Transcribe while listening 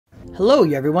Hello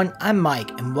everyone, I'm Mike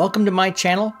and welcome to my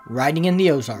channel, Riding in the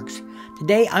Ozarks.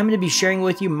 Today I'm going to be sharing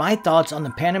with you my thoughts on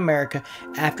the Pan America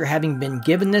after having been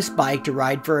given this bike to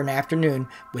ride for an afternoon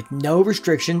with no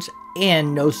restrictions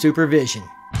and no supervision.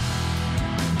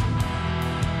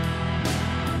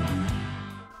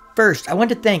 First, I want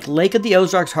to thank Lake of the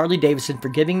Ozarks Harley-Davidson for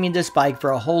giving me this bike for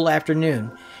a whole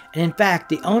afternoon. And in fact,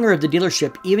 the owner of the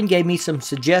dealership even gave me some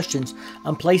suggestions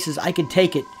on places I could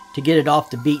take it to get it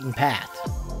off the beaten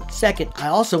path. Second, I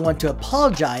also want to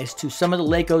apologize to some of the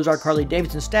Lake Ozark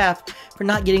Harley-Davidson staff for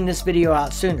not getting this video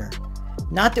out sooner.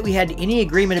 Not that we had any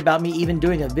agreement about me even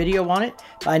doing a video on it,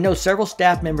 but I know several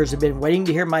staff members have been waiting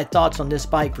to hear my thoughts on this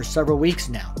bike for several weeks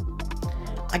now.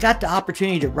 I got the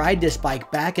opportunity to ride this bike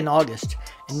back in August,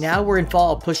 and now we're in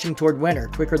fall pushing toward winter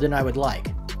quicker than I would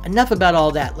like. Enough about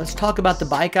all that, let's talk about the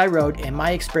bike I rode and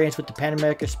my experience with the Pan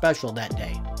America Special that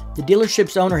day. The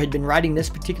dealership's owner had been riding this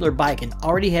particular bike and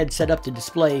already had set up the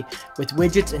display with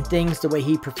widgets and things the way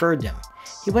he preferred them.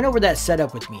 He went over that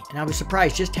setup with me and I was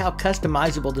surprised just how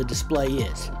customizable the display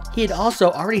is. He had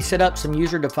also already set up some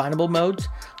user definable modes,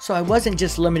 so I wasn't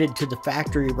just limited to the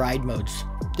factory ride modes.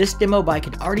 This demo bike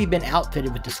had already been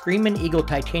outfitted with the Screamin' Eagle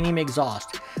titanium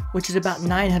exhaust, which is about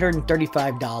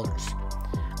 $935.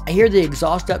 I hear the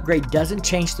exhaust upgrade doesn't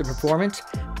change the performance,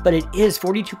 but it is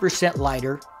 42%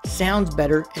 lighter, sounds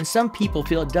better, and some people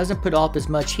feel it doesn't put off as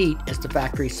much heat as the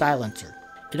factory silencer.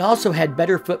 It also had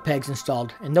better foot pegs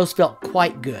installed, and those felt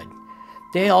quite good.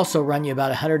 They also run you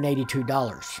about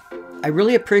 $182. I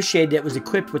really appreciated that it was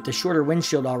equipped with the shorter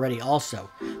windshield already also.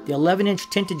 The 11-inch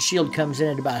tinted shield comes in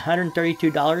at about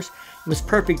 $132 and was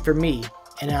perfect for me,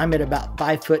 and I'm at about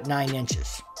 5 foot 9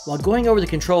 inches. While going over the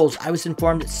controls, I was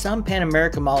informed that some Pan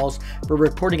America models were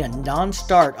reporting a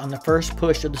non-start on the first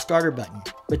push of the starter button,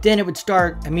 but then it would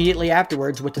start immediately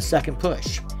afterwards with the second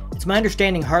push. It's my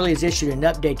understanding Harley has issued an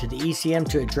update to the ECM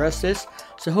to address this,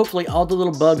 so hopefully all the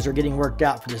little bugs are getting worked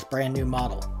out for this brand new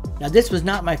model. Now this was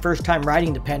not my first time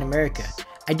riding the Pan America.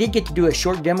 I did get to do a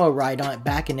short demo ride on it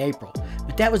back in April,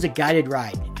 but that was a guided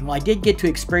ride, and while I did get to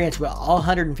experience what all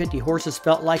 150 horses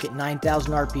felt like at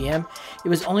 9,000 RPM, it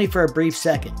was only for a brief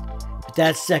second, but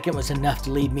that second was enough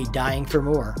to leave me dying for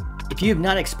more. If you have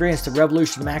not experienced the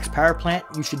Revolution Max power plant,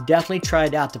 you should definitely try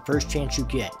it out the first chance you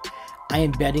get. I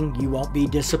am betting you won't be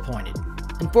disappointed.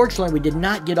 Unfortunately, we did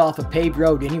not get off a paved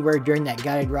road anywhere during that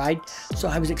guided ride, so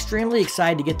I was extremely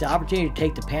excited to get the opportunity to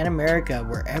take the Pan America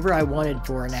wherever I wanted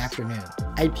for an afternoon.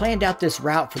 I had planned out this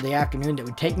route for the afternoon that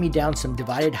would take me down some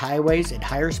divided highways at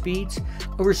higher speeds,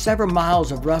 over several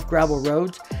miles of rough gravel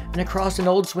roads, and across an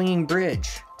old swinging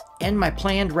bridge. And my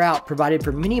planned route provided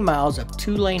for many miles of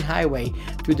 2-lane highway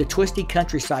through the twisty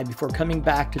countryside before coming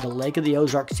back to the Lake of the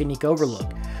Ozarks Scenic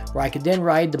Overlook, where I could then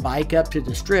ride the bike up to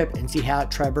the strip and see how it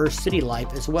traversed city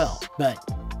life as well. But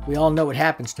we all know what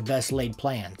happens to best laid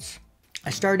plans.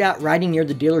 I started out riding near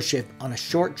the dealership on a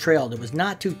short trail that was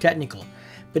not too technical,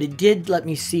 but it did let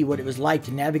me see what it was like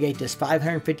to navigate this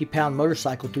 550-pound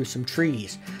motorcycle through some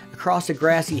trees, across a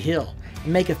grassy hill,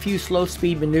 and make a few slow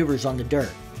speed maneuvers on the dirt.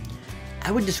 I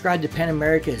would describe the Pan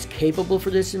America as capable for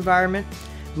this environment.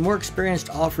 A more experienced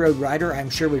off-road rider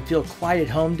I'm sure would feel quite at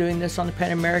home doing this on the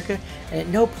Pan America, and at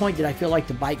no point did I feel like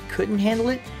the bike couldn't handle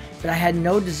it, but I had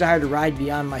no desire to ride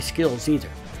beyond my skills either.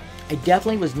 I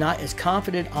definitely was not as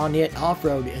confident on it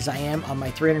off-road as I am on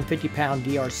my 350-pound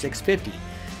DR650,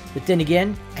 but then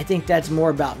again, I think that's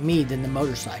more about me than the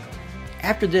motorcycle.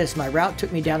 After this, my route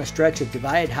took me down a stretch of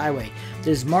divided highway that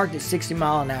is marked at 60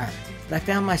 miles an hour. I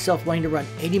found myself wanting to run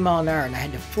 80 miles an hour and I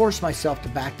had to force myself to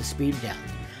back the speed down.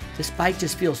 This bike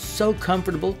just feels so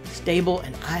comfortable, stable,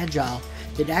 and agile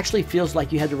that it actually feels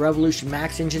like you had the Revolution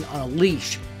Max engine on a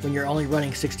leash when you're only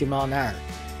running 60 miles an hour.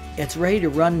 It's ready to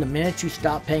run the minute you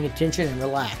stop paying attention and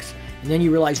relax, and then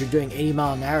you realize you're doing 80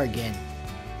 miles an hour again.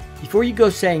 Before you go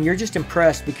saying you're just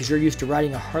impressed because you're used to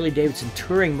riding a Harley-Davidson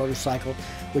touring motorcycle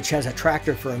which has a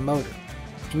tractor for a motor.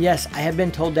 And yes, I have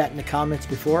been told that in the comments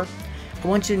before. I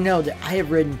want you to know that I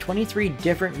have ridden 23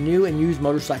 different new and used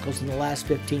motorcycles in the last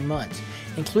 15 months,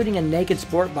 including a naked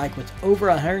sport bike with over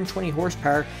 120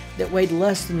 horsepower that weighed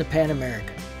less than the Pan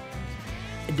America.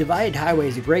 A divided highway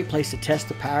is a great place to test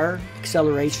the power,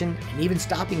 acceleration, and even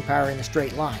stopping power in a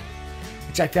straight line,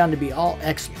 which I found to be all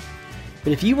excellent.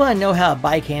 But if you want to know how a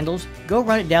bike handles, go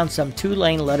run it down some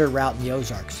 2-lane letter route in the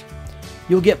Ozarks.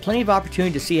 You'll get plenty of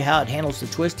opportunity to see how it handles the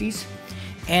twisties,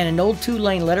 and an old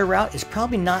 2-lane letter route is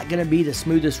probably not going to be the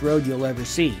smoothest road you'll ever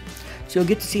see. So you'll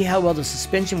get to see how well the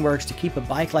suspension works to keep a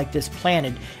bike like this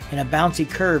planted in a bouncy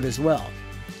curve as well.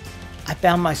 I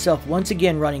found myself once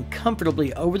again running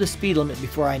comfortably over the speed limit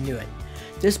before I knew it.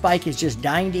 This bike is just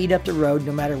dying to eat up the road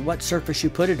no matter what surface you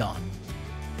put it on.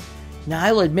 Now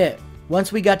I'll admit,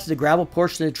 Once we got to the gravel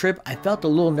portion of the trip, I felt a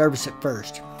little nervous at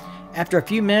first. After a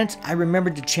few minutes, I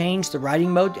remembered to change the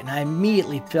riding mode, and I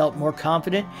immediately felt more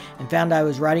confident and found I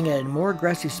was riding at a more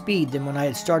aggressive speed than when I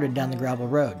had started down the gravel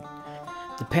road.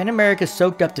 The Pan America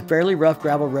soaked up the fairly rough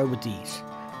gravel road with ease.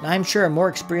 Now, I'm sure a more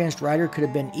experienced rider could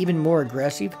have been even more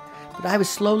aggressive, but I was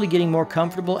slowly getting more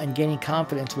comfortable and gaining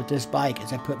confidence with this bike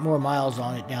as I put more miles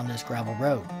on it down this gravel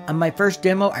road. On my first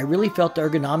demo, I really felt the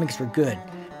ergonomics were good,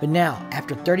 but now,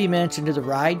 after 30 minutes into the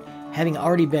ride, having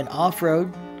already been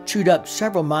off-road, chewed up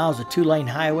several miles of 2-lane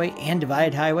highway and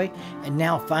divided highway, and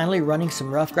now finally running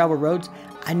some rough gravel roads,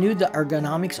 I knew the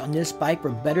ergonomics on this bike were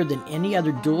better than any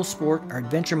other dual sport or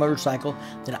adventure motorcycle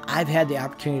that I've had the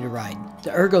opportunity to ride.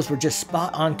 The ergos were just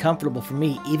spot on comfortable for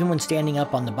me even when standing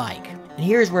up on the bike. And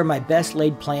here's where my best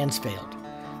laid plans failed.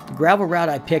 The gravel route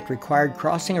I picked required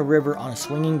crossing a river on a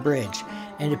swinging bridge,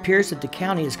 and it appears that the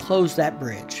county has closed that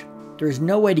bridge. There is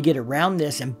no way to get around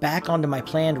this and back onto my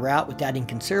planned route without adding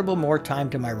considerable more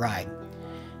time to my ride.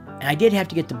 And I did have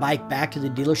to get the bike back to the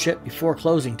dealership before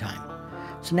closing time.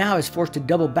 So now I was forced to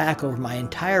double back over my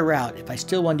entire route if I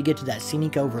still wanted to get to that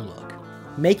scenic overlook.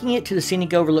 Making it to the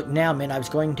scenic overlook now meant I was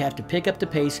going to have to pick up the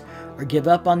pace or give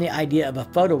up on the idea of a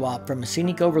photo op from a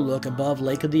scenic overlook above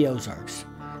Lake of the Ozarks.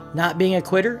 Not being a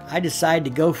quitter, I decided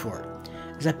to go for it.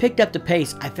 As I picked up the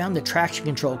pace, I found the traction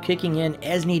control kicking in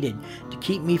as needed to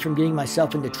keep me from getting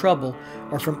myself into trouble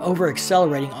or from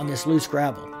over-accelerating on this loose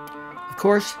gravel. Of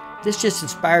course, this just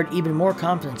inspired even more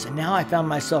confidence, and now I found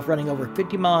myself running over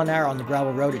 50 miles an hour on the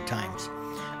gravel road at times.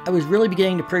 I was really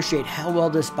beginning to appreciate how well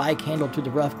this bike handled through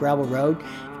the rough gravel road.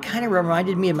 It kind of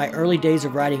reminded me of my early days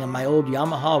of riding on my old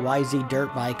Yamaha YZ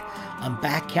dirt bike on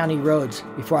back county roads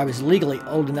before I was legally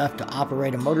old enough to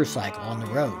operate a motorcycle on the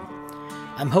road.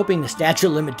 I'm hoping the statute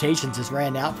of limitations has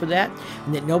ran out for that,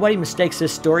 and that nobody mistakes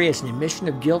this story as an admission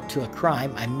of guilt to a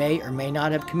crime I may or may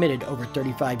not have committed over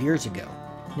 35 years ago.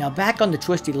 Now back on the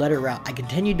twisty letter route, I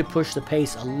continued to push the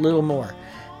pace a little more.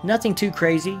 Nothing too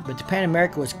crazy, but the Pan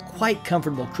America was quite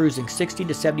comfortable cruising 60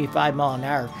 to 75 miles an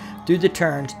hour through the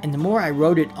turns, and the more I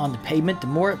rode it on the pavement, the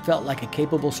more it felt like a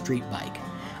capable street bike.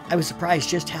 I was surprised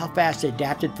just how fast it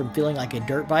adapted from feeling like a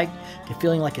dirt bike to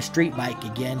feeling like a street bike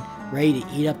again, ready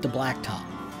to eat up the blacktop.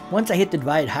 Once I hit the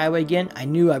divided highway again, I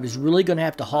knew I was really going to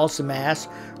have to haul some ass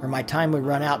or my time would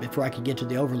run out before I could get to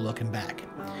the overlook and back.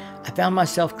 I found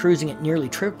myself cruising at nearly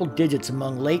triple digits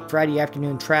among late Friday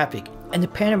afternoon traffic, and the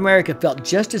Pan America felt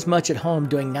just as much at home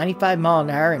doing 95 miles an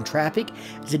hour in traffic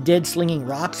as it did slinging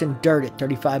rocks and dirt at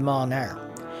 35 miles an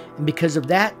hour. And because of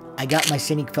that, I got my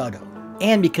scenic photo.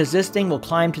 And because this thing will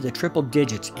climb to the triple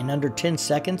digits in under 10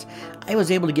 seconds, I was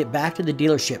able to get back to the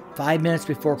dealership 5 minutes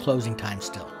before closing time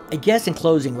still. I guess in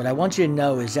closing, what I want you to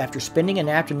know is after spending an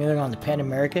afternoon on the Pan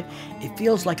America, it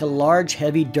feels like a large,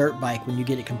 heavy dirt bike when you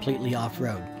get it completely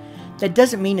off-road. That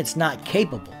doesn't mean it's not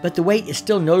capable, but the weight is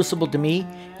still noticeable to me,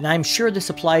 and I'm sure this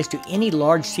applies to any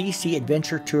large CC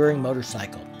adventure touring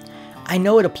motorcycle. I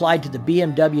know it applied to the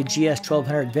BMW GS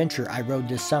 1200 Adventure I rode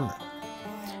this summer.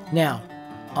 Now,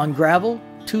 on gravel,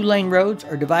 2-lane roads,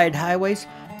 or divided highways,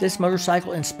 this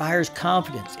motorcycle inspires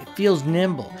confidence. It feels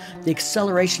nimble. The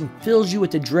acceleration fills you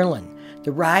with adrenaline.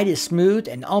 The ride is smooth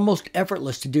and almost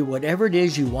effortless to do whatever it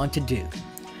is you want to do.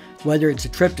 Whether it's a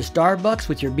trip to Starbucks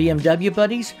with your BMW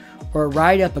buddies or a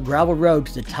ride up a gravel road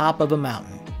to the top of a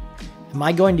mountain. Am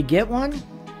I going to get one?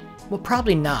 Well,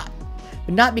 probably not.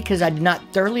 But not because I did not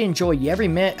thoroughly enjoy every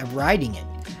minute of riding it,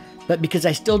 but because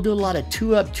I still do a lot of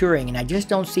two-up touring, and I just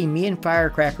don't see me and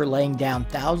Firecracker laying down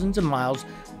thousands of miles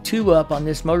two-up on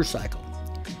this motorcycle.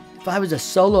 If I was a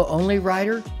solo-only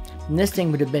rider, then this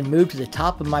thing would have been moved to the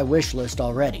top of my wish list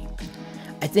already.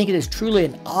 I think it is truly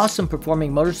an awesome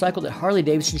performing motorcycle that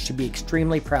Harley-Davidson should be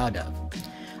extremely proud of.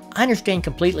 I understand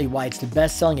completely why it's the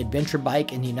best-selling adventure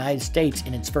bike in the United States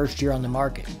in its first year on the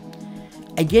market.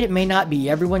 I get it may not be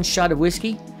everyone's shot of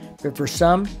whiskey, but for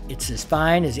some, it's as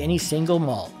fine as any single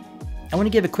malt. I want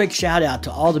to give a quick shout out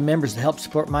to all the members that help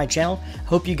support my channel.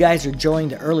 Hope you guys are enjoying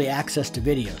the early access to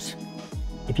videos.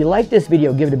 If you like this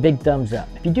video, give it a big thumbs up.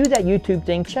 If you do that YouTube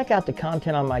thing, check out the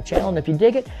content on my channel. And if you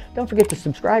dig it, don't forget to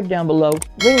subscribe down below.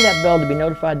 Ring that bell to be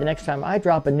notified the next time I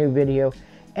drop a new video.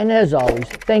 And as always,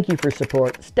 thank you for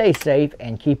support. Stay safe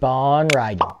and keep on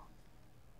riding.